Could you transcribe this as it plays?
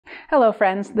Hello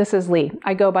friends, this is Leigh.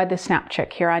 I go by the Snap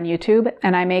Chick here on YouTube,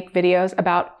 and I make videos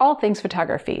about all things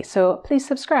photography, so please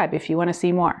subscribe if you want to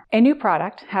see more. A new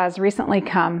product has recently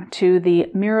come to the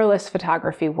mirrorless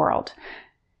photography world.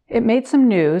 It made some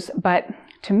news, but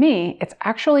to me, it's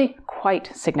actually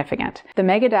quite significant. The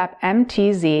megadap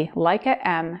MTZ Leica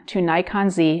M to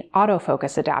Nikon Z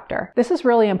Autofocus adapter. This is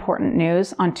really important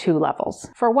news on two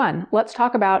levels. For one, let's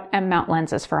talk about M-mount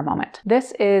lenses for a moment.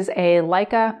 This is a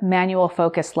Leica manual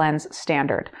focus lens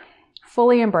standard,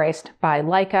 fully embraced by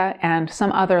Leica and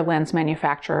some other lens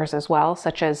manufacturers as well,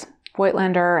 such as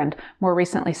Voigtlander and more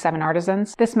recently 7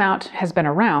 Artisans. This mount has been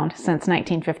around since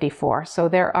 1954, so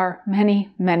there are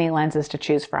many lenses to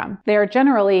choose from. They are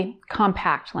generally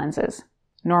compact lenses,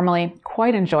 normally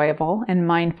quite enjoyable and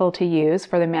mindful to use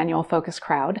for the manual focus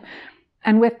crowd.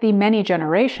 And with the many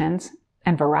generations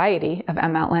and variety of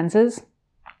M-mount lenses,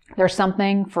 there's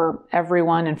something for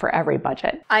everyone and for every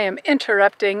budget. I am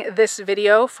interrupting this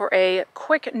video for a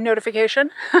quick notification.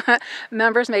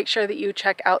 Members, make sure that you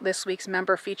check out this week's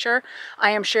member feature.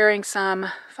 I am sharing some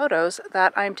photos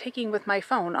that I'm taking with my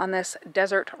phone on this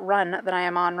desert run that I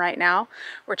am on right now.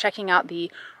 We're checking out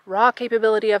the raw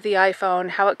capability of the iPhone,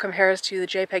 how it compares to the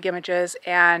JPEG images,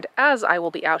 and as I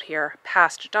will be out here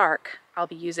past dark, I'll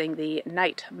be using the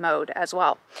night mode as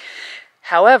well.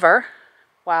 However,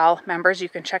 while members, you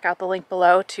can check out the link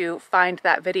below to find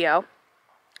that video.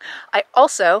 I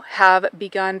also have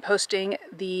begun posting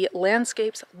the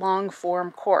Landscapes long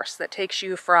form course that takes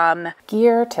you from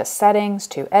gear to settings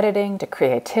to editing to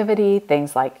creativity,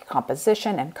 things like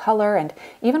composition and color, and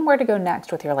even where to go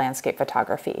next with your landscape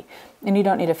photography. And you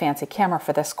don't need a fancy camera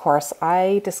for this course.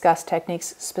 I discuss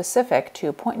techniques specific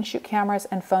to point and shoot cameras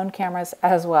and phone cameras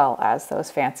as well as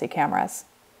those fancy cameras.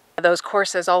 Those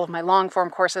courses, all of my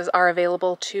long-form courses, are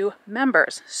available to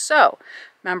members. So,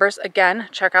 members, again,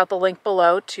 check out the link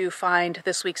below to find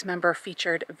this week's member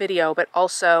featured video, but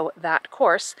also that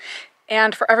course.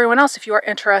 And for everyone else, if you are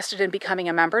interested in becoming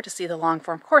a member to see the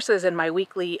long-form courses and my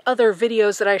weekly other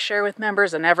videos that I share with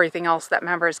members and everything else that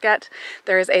members get,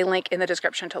 there is a link in the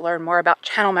description to learn more about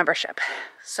channel membership.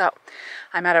 So,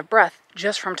 I'm out of breath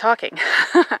just from talking.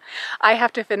 I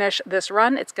have to finish this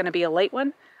run. It's going to be a late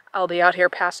one. I'll be out here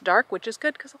past dark, which is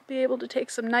good because I'll be able to take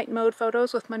some night mode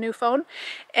photos with my new phone.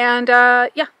 And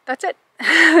yeah, that's it.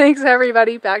 Thanks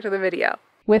everybody. Back to the video.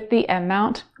 With the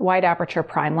M-mount, wide aperture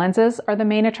prime lenses are the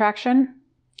main attraction.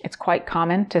 It's quite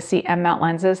common to see M-mount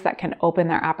lenses that can open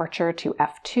their aperture to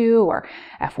f2 or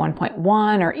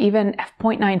f1.1 or even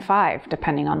f.95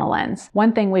 depending on the lens.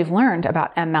 One thing we've learned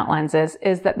about M-mount lenses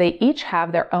is that they each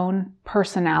have their own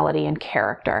personality and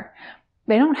character.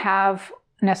 They don't have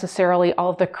necessarily all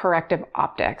of the corrective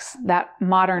optics that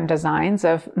modern designs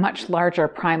of much larger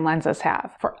prime lenses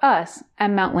have. For us,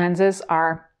 M-mount lenses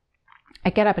are a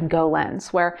get-up-and-go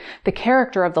lens, where the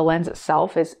character of the lens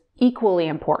itself is equally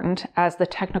important as the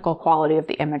technical quality of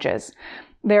the images.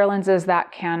 They're lenses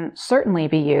that can certainly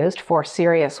be used for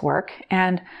serious work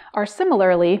and are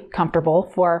similarly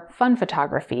comfortable for fun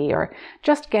photography or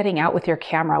just getting out with your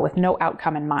camera with no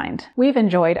outcome in mind. We've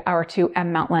enjoyed our 2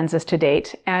 M-mount lenses to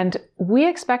date, and we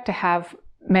expect to have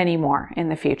many more in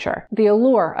the future. The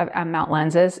allure of M-mount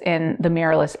lenses in the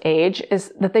mirrorless age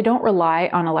is that they don't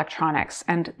rely on electronics,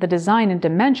 and the design and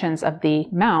dimensions of the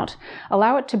mount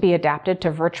allow it to be adapted to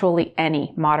virtually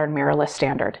any modern mirrorless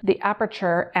standard. The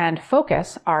aperture and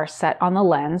focus are set on the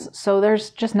lens, so there's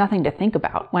just nothing to think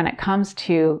about when it comes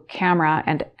to camera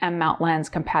and M-mount lens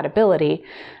compatibility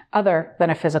other than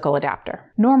a physical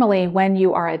adapter. Normally, when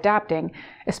you are adapting,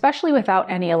 especially without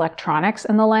any electronics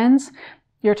in the lens,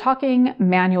 you're talking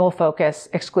manual focus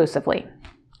exclusively,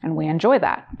 and we enjoy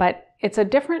that, but it's a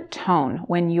different tone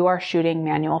when you are shooting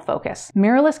manual focus.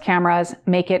 Mirrorless cameras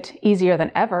make it easier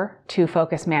than ever to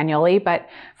focus manually, but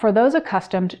for those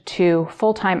accustomed to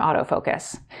full-time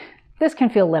autofocus, this can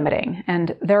feel limiting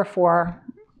and therefore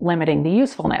limiting the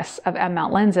usefulness of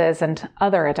M-mount lenses and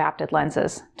other adapted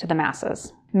lenses to the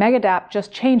masses. Megadap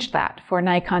just changed that for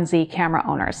Nikon Z camera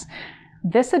owners.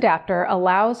 This adapter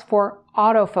allows for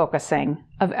autofocusing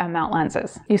of M-mount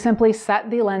lenses. You simply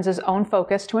set the lens's own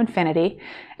focus to infinity,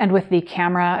 and with the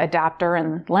camera, adapter,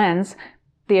 and lens,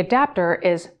 the adapter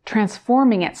is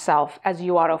transforming itself as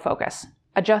you autofocus,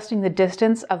 adjusting the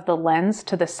distance of the lens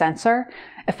to the sensor,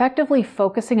 effectively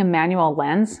focusing a manual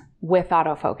lens with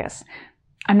autofocus.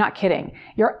 I'm not kidding.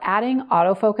 You're adding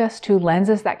autofocus to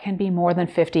lenses that can be more than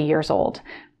 50 years old.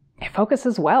 It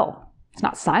focuses well. It's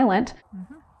not silent.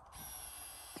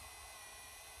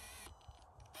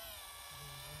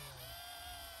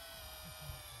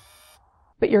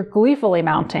 But you're gleefully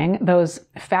mounting those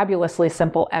fabulously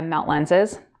simple M-mount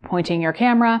lenses pointing your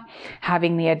camera,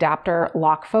 having the adapter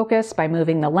lock focus by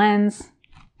moving the lens,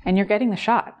 and you're getting the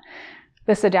shot.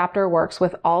 This adapter works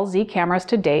with all Z cameras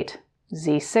to date,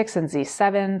 Z6 and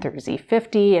Z7 through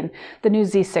Z50, and the new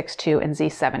Z6 II and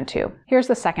Z7 II. Here's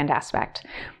the second aspect.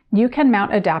 You can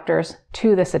mount adapters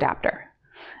to this adapter.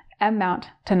 M mount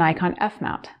to Nikon F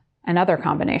mount, and other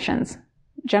combinations.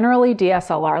 Generally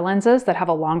DSLR lenses that have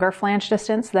a longer flange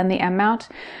distance than the M mount,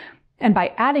 and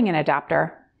by adding an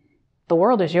adapter, the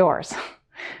world is yours.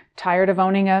 Tired of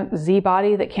owning a Z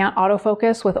body that can't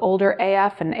autofocus with older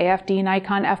AF and AFD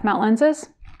Nikon F mount lenses?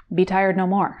 Be tired no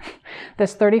more.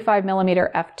 This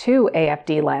 35mm f2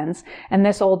 AFD lens and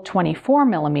this old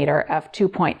 24mm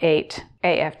f2.8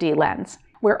 AFD lens.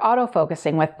 We're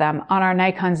autofocusing with them on our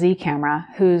Nikon Z camera,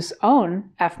 whose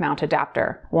own F-mount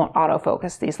adapter won't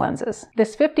autofocus these lenses.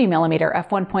 This 50mm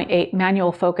f1.8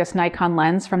 manual focus Nikon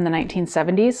lens from the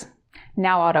 1970s,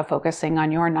 now autofocusing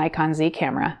on your Nikon Z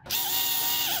camera.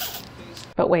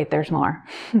 But wait, there's more.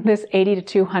 This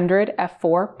 80-200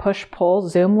 f4 push-pull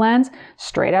zoom lens,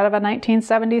 straight out of a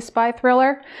 1970s spy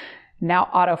thriller, now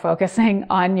autofocusing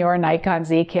on your Nikon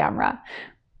Z camera.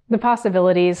 The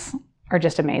possibilities are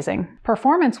just amazing.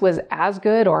 Performance was as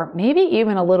good or maybe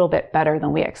even a little bit better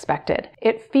than we expected.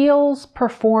 It feels,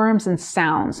 performs, and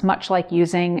sounds much like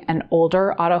using an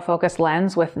older autofocus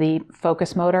lens with the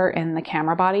focus motor in the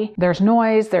camera body. There's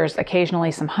noise, there's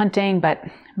occasionally some hunting, but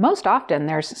most often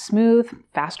there's smooth,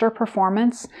 faster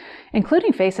performance,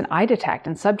 including face and eye detect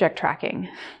and subject tracking.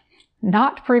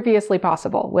 Not previously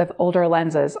possible with older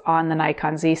lenses on the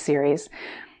Nikon Z series.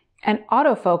 And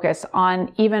autofocus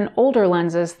on even older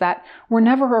lenses that were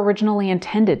never originally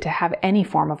intended to have any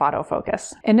form of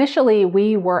autofocus. Initially,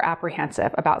 we were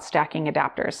apprehensive about stacking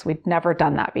adapters. We'd never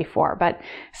done that before, but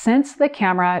since the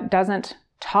camera doesn't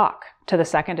talk to the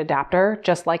second adapter,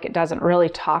 just like it doesn't really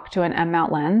talk to an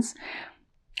M-mount lens,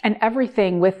 and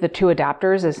everything with the two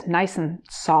adapters is nice and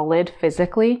solid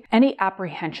physically, any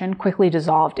apprehension quickly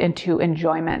dissolved into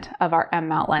enjoyment of our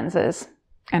M-mount lenses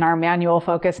and our manual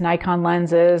focus Nikon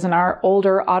lenses and our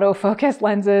older autofocus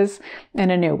lenses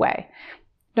in a new way.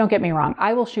 Don't get me wrong,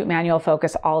 I will shoot manual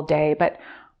focus all day, but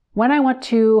when I want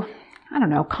to,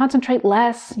 concentrate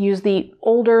less, use the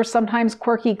older, sometimes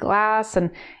quirky glass and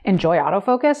enjoy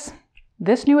autofocus,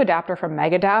 this new adapter from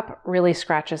Megadap really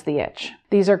scratches the itch.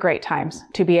 These are great times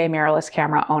to be a mirrorless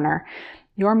camera owner.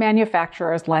 Your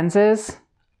manufacturer's lenses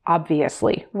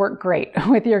obviously work great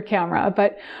with your camera,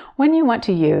 but when you want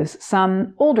to use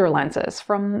some older lenses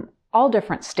from all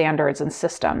different standards and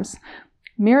systems,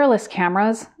 mirrorless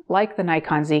cameras, like the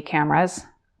Nikon Z cameras,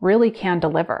 really can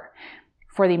deliver.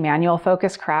 For the manual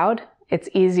focus crowd, it's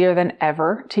easier than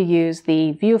ever to use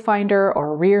the viewfinder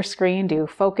or rear screen to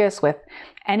focus with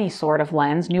any sort of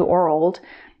lens, new or old.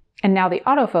 And now the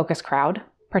autofocus crowd,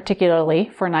 particularly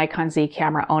for Nikon Z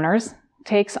camera owners,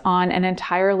 takes on an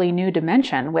entirely new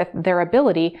dimension with their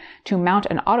ability to mount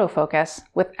an autofocus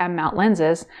with M-mount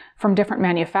lenses from different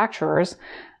manufacturers,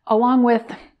 along with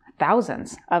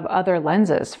thousands of other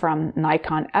lenses from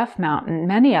Nikon F-mount and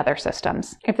many other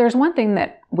systems. If there's one thing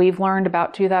that we've learned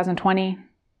about 2020,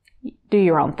 do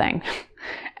your own thing.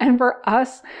 And for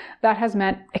us, that has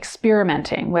meant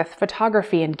experimenting with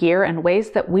photography and gear in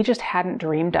ways that we just hadn't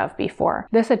dreamed of before.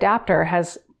 This adapter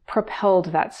has propelled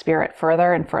that spirit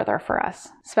further and further for us.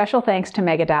 Special thanks to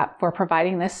megadap for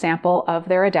providing this sample of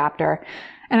their adapter,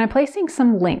 and I'm placing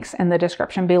some links in the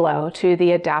description below to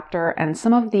the adapter and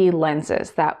some of the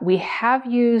lenses that we have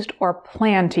used or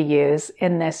plan to use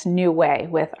in this new way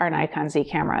with our Nikon Z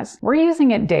cameras. We're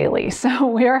using it daily, so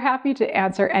we are happy to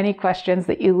answer any questions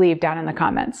that you leave down in the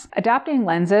comments. Adapting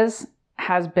lenses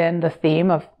has been the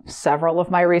theme of several of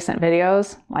my recent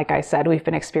videos. Like I said, we've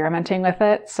been experimenting with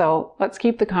it, so let's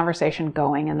keep the conversation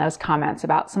going in those comments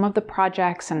about some of the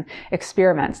projects and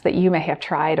experiments that you may have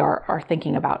tried or are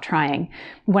thinking about trying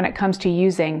when it comes to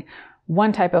using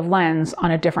one type of lens on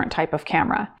a different type of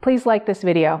camera. Please like this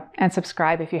video and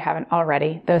subscribe if you haven't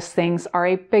already. Those things are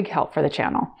a big help for the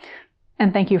channel.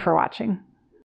 And thank you for watching.